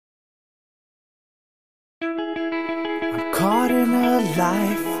I'm caught in a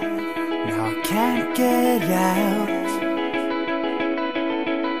life, now I can't get out.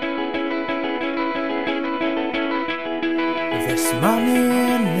 There's money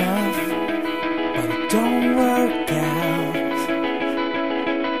enough, but it don't work out.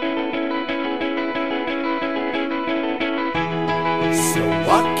 So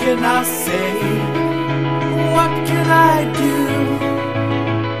what can I say? What can I do?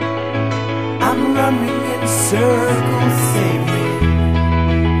 I'm running in circles, save me.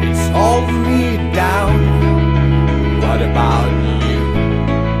 It's holding me down. What about you?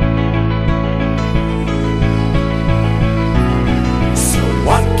 So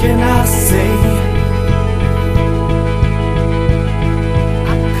what can I say?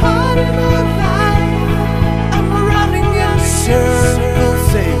 I'm caught in a lie. I'm running in circles,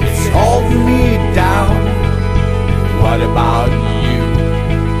 save me. It's holding me down. What about you?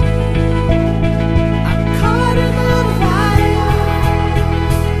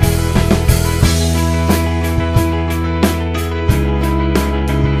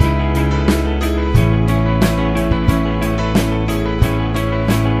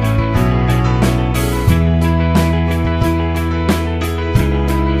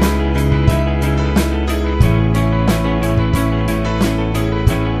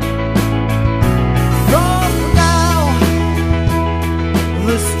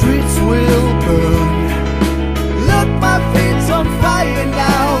 The streets will burn. Look, my feet's on fire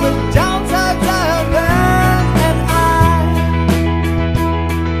now. The downsides are burned, and I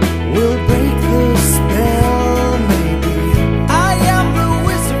will break the spell. Maybe I am the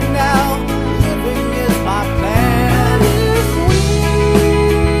wizard now. Living is my plan. If we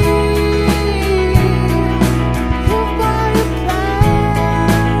live by a plan,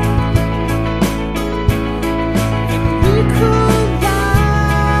 then we could.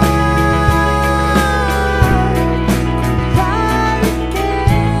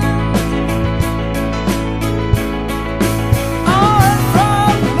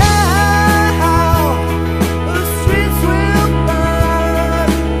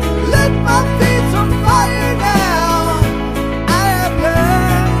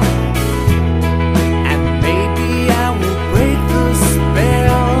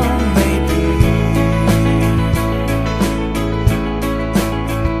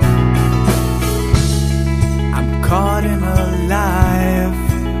 Caught in a life,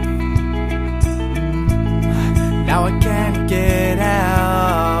 now I can't get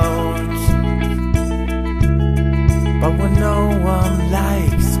out. But when no one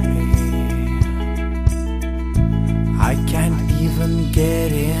likes me, I can't even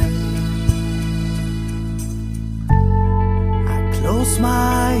get in. I close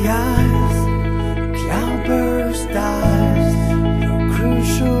my eyes, cloudburst dies, no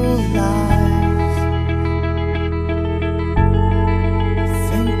crucial lies.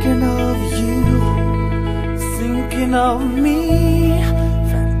 Thinking of you, thinking of me.